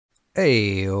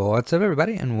Hey, what's up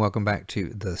everybody, and welcome back to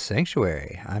The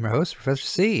Sanctuary. I'm your host, Professor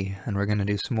C, and we're going to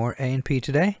do some more A&P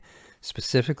today.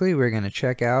 Specifically, we're going to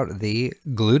check out the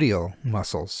gluteal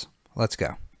muscles. Let's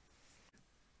go.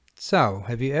 So,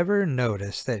 have you ever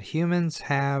noticed that humans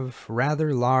have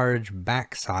rather large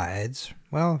backsides,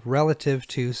 well, relative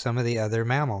to some of the other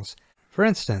mammals? For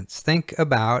instance, think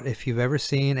about if you've ever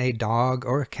seen a dog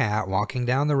or a cat walking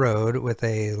down the road with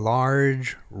a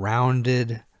large,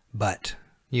 rounded butt.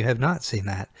 You have not seen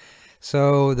that.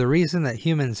 So the reason that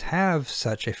humans have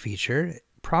such a feature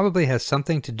probably has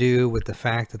something to do with the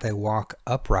fact that they walk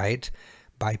upright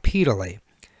bipedally.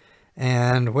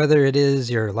 And whether it is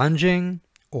you're lunging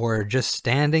or just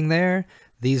standing there,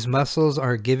 these muscles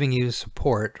are giving you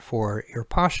support for your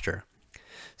posture.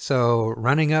 So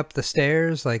running up the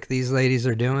stairs like these ladies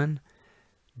are doing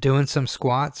some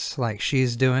squats like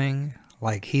she's doing,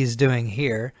 like he's doing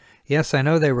here. Yes, I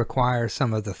know they require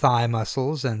some of the thigh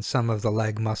muscles and some of the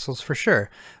leg muscles for sure,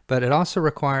 but it also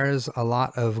requires a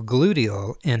lot of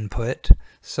gluteal input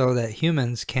so that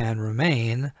humans can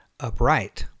remain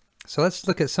upright. So let's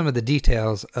look at some of the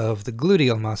details of the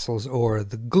gluteal muscles, or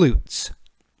the glutes.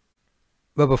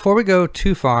 But before we go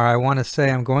too far, I want to say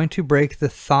I'm going to break the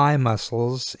thigh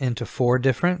muscles into 4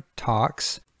 different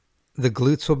talks. The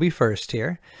glutes will be first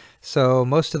here. So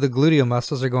most of the gluteal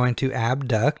muscles are going to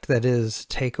abduct, that is,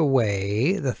 take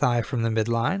away the thigh from the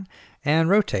midline and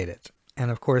rotate it.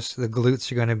 And of course the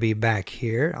glutes are going to be back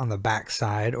here on the back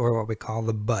side, or what we call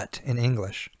the butt in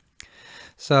English.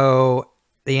 So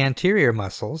the anterior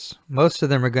muscles, most of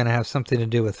them are going to have something to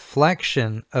do with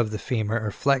flexion of the femur,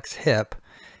 or flex hip,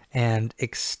 and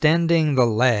extending the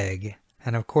leg.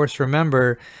 And of course,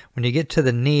 remember, when you get to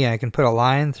the knee, I can put a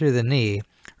line through the knee.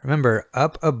 Remember,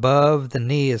 up above the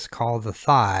knee is called the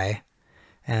thigh,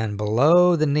 and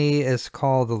below the knee is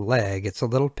called the leg. It's a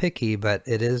little picky, but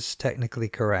it is technically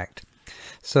correct.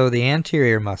 So the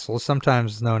anterior muscles,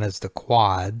 sometimes known as the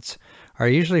quads, are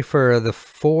usually for the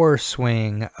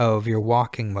foreswing of your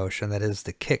walking motion, that is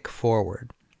the kick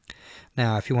forward.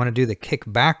 Now, if you want to do the kick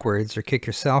backwards or kick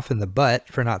yourself in the butt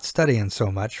for not studying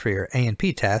so much for your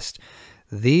A&P test,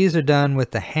 these are done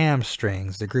with the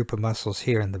hamstrings, the group of muscles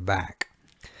here in the back.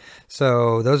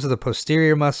 So those are the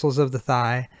posterior muscles of the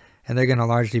thigh, and they're going to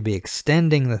largely be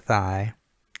extending the thigh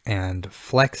and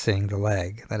flexing the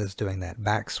leg, that is doing that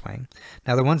backswing.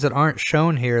 Now the ones that aren't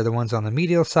shown here, the ones on the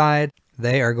medial side,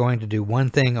 they are going to do one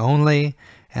thing only,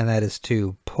 and that is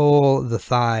to pull the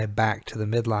thigh back to the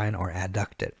midline or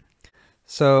adduct it.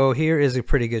 So here is a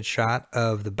pretty good shot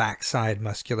of the backside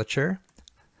musculature.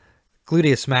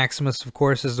 Gluteus maximus, of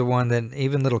course, is the one that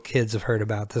even little kids have heard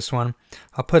about. This one,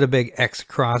 I'll put a big X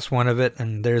across one of it,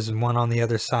 and there's one on the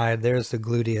other side. There's the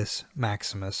gluteus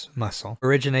maximus muscle.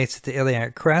 Originates at the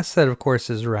iliac crest. That, of course,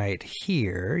 is right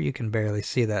here. You can barely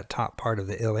see that top part of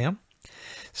the ilium.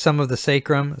 Some of the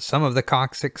sacrum, some of the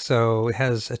coccyx, so it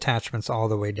has attachments all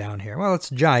the way down here. Well,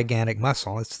 it's a gigantic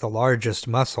muscle. It's the largest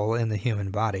muscle in the human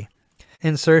body.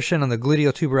 Insertion on the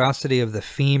gluteal tuberosity of the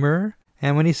femur.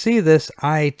 And when you see this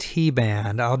IT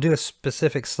band, I'll do a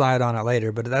specific slide on it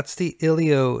later, but that's the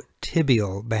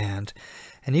iliotibial band.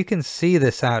 And you can see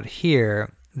this out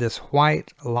here, this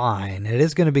white line. It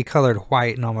is going to be colored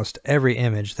white in almost every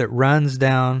image, that runs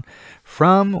down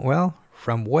from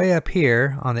way up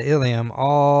here on the ilium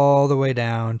all the way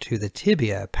down to the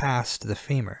tibia past the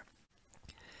femur.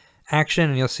 Action,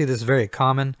 and you'll see this very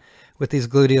common with these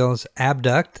gluteals: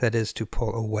 abduct, that is to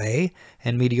pull away,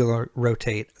 and medial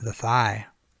rotate the thigh.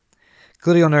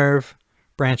 Gluteal nerve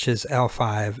branches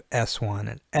L5, S1,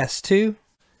 and S2.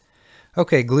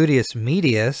 Okay, gluteus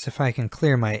medius, if I can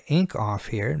clear my ink off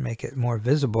here and make it more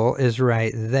visible, is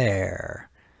right there.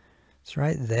 It's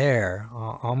right there,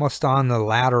 almost on the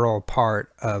lateral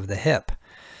part of the hip.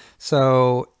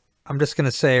 So I'm just going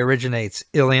to say originates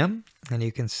ilium, and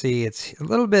you can see it's a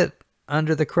little bit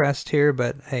under the crest here,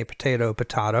 but hey, potato,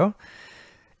 potato.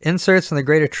 Inserts in the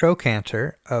greater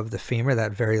trochanter of the femur,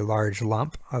 that very large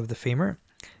lump of the femur.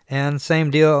 And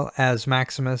same deal as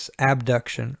maximus,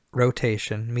 abduction,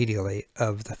 rotation medially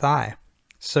of the thigh.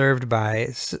 Served by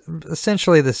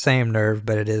essentially the same nerve,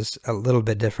 but it is a little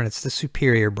bit different. It's the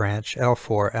superior branch,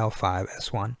 L4, L5,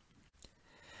 S1.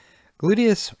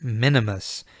 Gluteus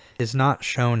minimus is not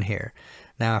shown here.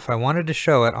 Now, if I wanted to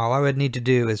show it, all I would need to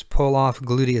do is pull off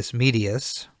gluteus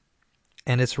medius,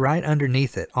 and it's right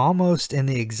underneath it, almost in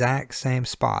the exact same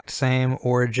spot. Same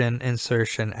origin,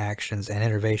 insertion, actions, and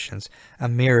innervations. A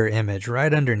mirror image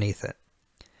right underneath it.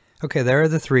 Okay, there are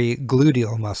the 3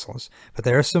 gluteal muscles, but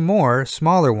there are some more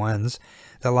smaller ones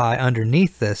that lie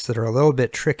underneath this that are a little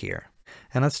bit trickier.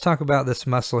 And let's talk about this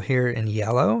muscle here in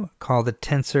yellow called the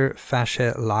tensor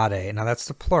fasciae latae. Now that's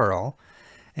the plural.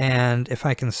 And if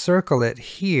I can circle it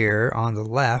here on the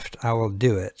left, I will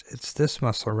do it. It's this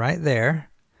muscle right there,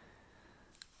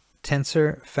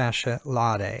 tensor fasciae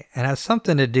latae, and has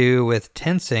something to do with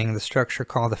tensing the structure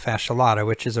called the fascia lata,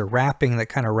 which is a wrapping that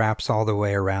kind of wraps all the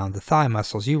way around the thigh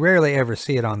muscles. You rarely ever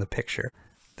see it on the picture.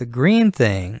 The green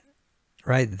thing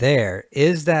right there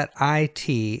is that IT,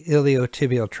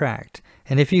 iliotibial tract.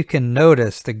 And if you can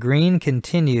notice, the green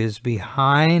continues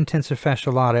behind tensor fascia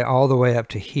latae all the way up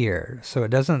to here. So it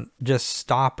doesn't just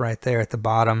stop right there at the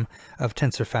bottom of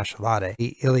tensor fascia latae.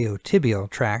 The iliotibial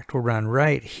tract will run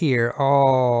right here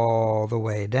all the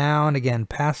way down, again,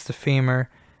 past the femur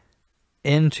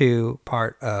into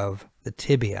part of the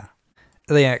tibia.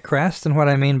 Iliac crest, and what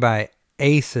I mean by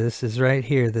ASIS is right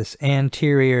here, this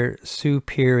anterior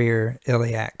superior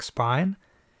iliac spine.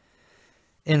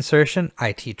 Insertion,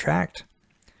 IT tract.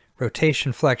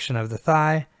 Rotation flexion of the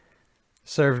thigh,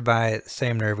 served by the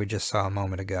same nerve we just saw a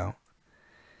moment ago.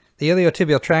 The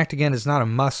iliotibial tract, again, is not a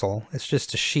muscle. It's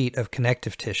just a sheet of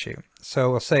connective tissue. So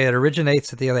we'll say it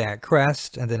originates at the iliac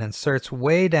crest and then inserts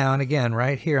way down, again,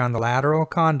 right here on the lateral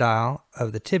condyle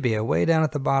of the tibia, way down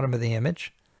at the bottom of the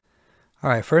image.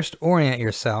 All right, first orient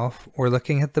yourself. We're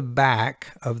looking at the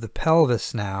back of the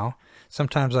pelvis now.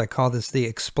 Sometimes I call this the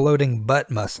exploding butt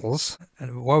muscles.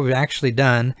 And what we've actually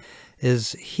done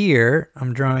is here,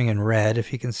 I'm drawing in red,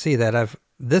 if you can see that,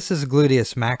 this is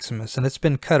gluteus maximus, and it's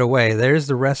been cut away. There's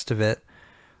the rest of it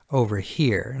over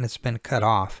here, and it's been cut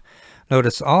off.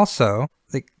 Notice also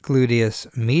the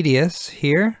gluteus medius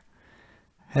here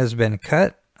has been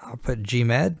cut. I'll put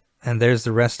GMed, and there's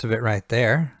the rest of it right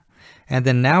there. And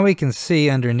then now we can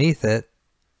see underneath it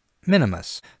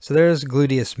minimus. So there's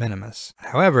gluteus minimus.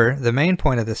 However, the main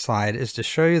point of this slide is to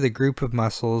show you the group of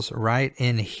muscles right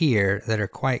in here that are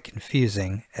quite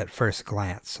confusing at first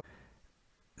glance.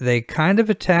 They kind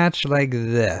of attach like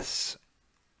this.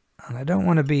 And I don't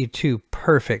want to be too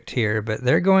perfect here, but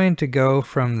they're going to go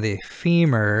from the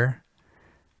femur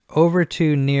over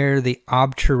to near the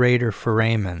obturator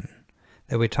foramen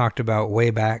that we talked about way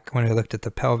back when we looked at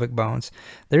the pelvic bones.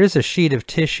 There is a sheet of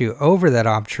tissue over that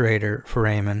obturator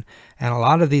foramen, and a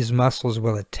lot of these muscles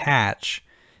will attach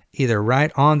either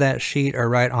right on that sheet or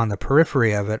right on the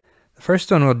periphery of it. The first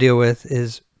one we'll deal with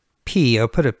is P. I'll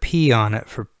put a P on it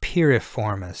for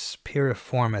piriformis.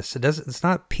 Piriformis. It's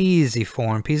not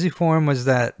pisiform. Pisiform was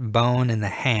that bone in the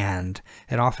hand.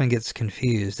 It often gets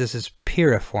confused. This is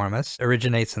piriformis.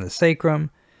 Originates in the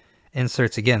sacrum.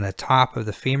 Inserts, again, the top of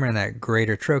the femur and that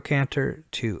greater trochanter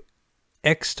to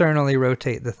externally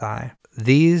rotate the thigh.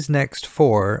 These next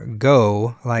four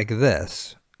go like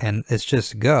this, and it's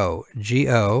just go,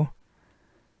 G-O,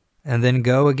 and then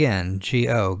go again,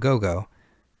 G-O, go-go,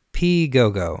 P,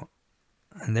 go-go,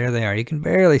 and there they are. You can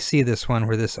barely see this one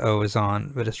where this O is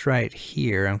on, but it's right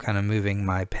here. I'm kind of moving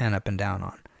my pen up and down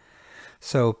on.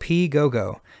 So P,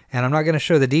 go-go, and I'm not going to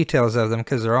show the details of them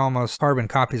because they're almost carbon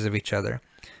copies of each other.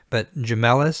 But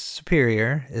gemellus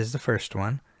superior is the first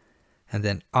one, and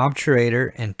then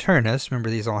obturator internus. Remember,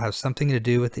 these all have something to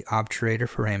do with the obturator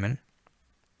foramen.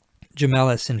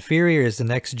 Gemellus inferior is the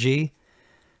next G,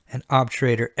 and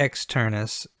obturator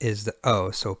externus is the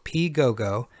O. So P,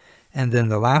 go-go, and then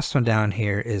the last one down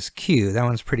here is Q. That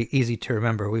one's pretty easy to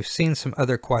remember. We've seen some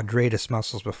other quadratus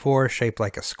muscles before, shaped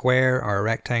like a square or a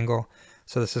rectangle.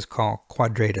 So this is called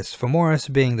quadratus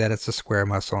femoris, being that it's a square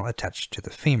muscle attached to the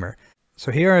femur.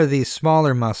 So here are these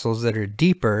smaller muscles that are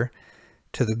deeper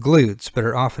to the glutes, but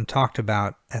are often talked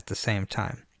about at the same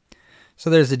time.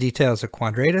 So there's the details of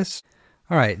quadratus.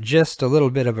 All right, just a little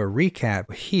bit of a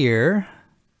recap. Here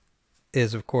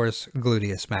is, of course,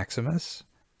 gluteus maximus,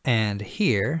 and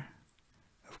here,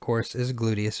 of course, is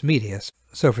gluteus medius.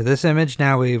 So for this image,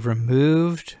 now we've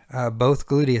removed both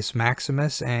gluteus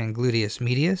maximus and gluteus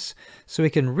medius, so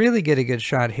we can really get a good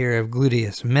shot here of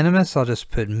gluteus minimus. I'll just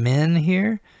put min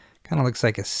here. Kind of looks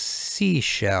like a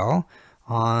seashell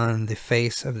on the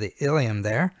face of the ilium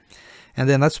there. And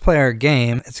then let's play our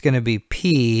game. It's going to be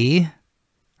P,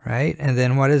 right? And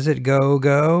then what is it? Go,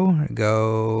 go,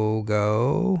 go,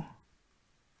 go,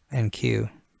 and Q.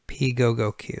 P, go,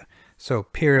 go, Q. So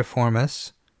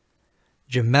piriformis,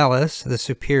 gemellus, the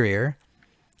superior,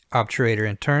 obturator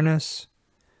internus,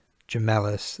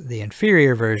 gemellus, the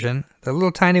inferior version, the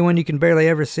little tiny one you can barely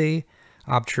ever see,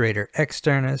 obturator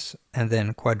externus, and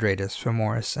then quadratus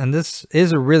femoris. And this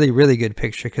is a really, really good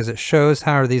picture because it shows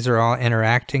how these are all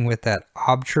interacting with that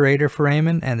obturator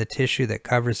foramen and the tissue that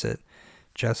covers it,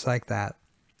 just like that.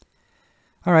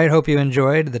 All right, hope you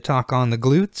enjoyed the talk on the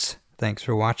glutes. Thanks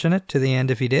for watching it to the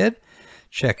end if you did.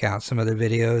 Check out some other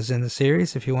videos in the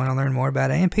series if you want to learn more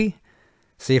about A&P.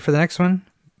 See you for the next one.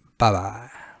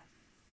 Bye-bye.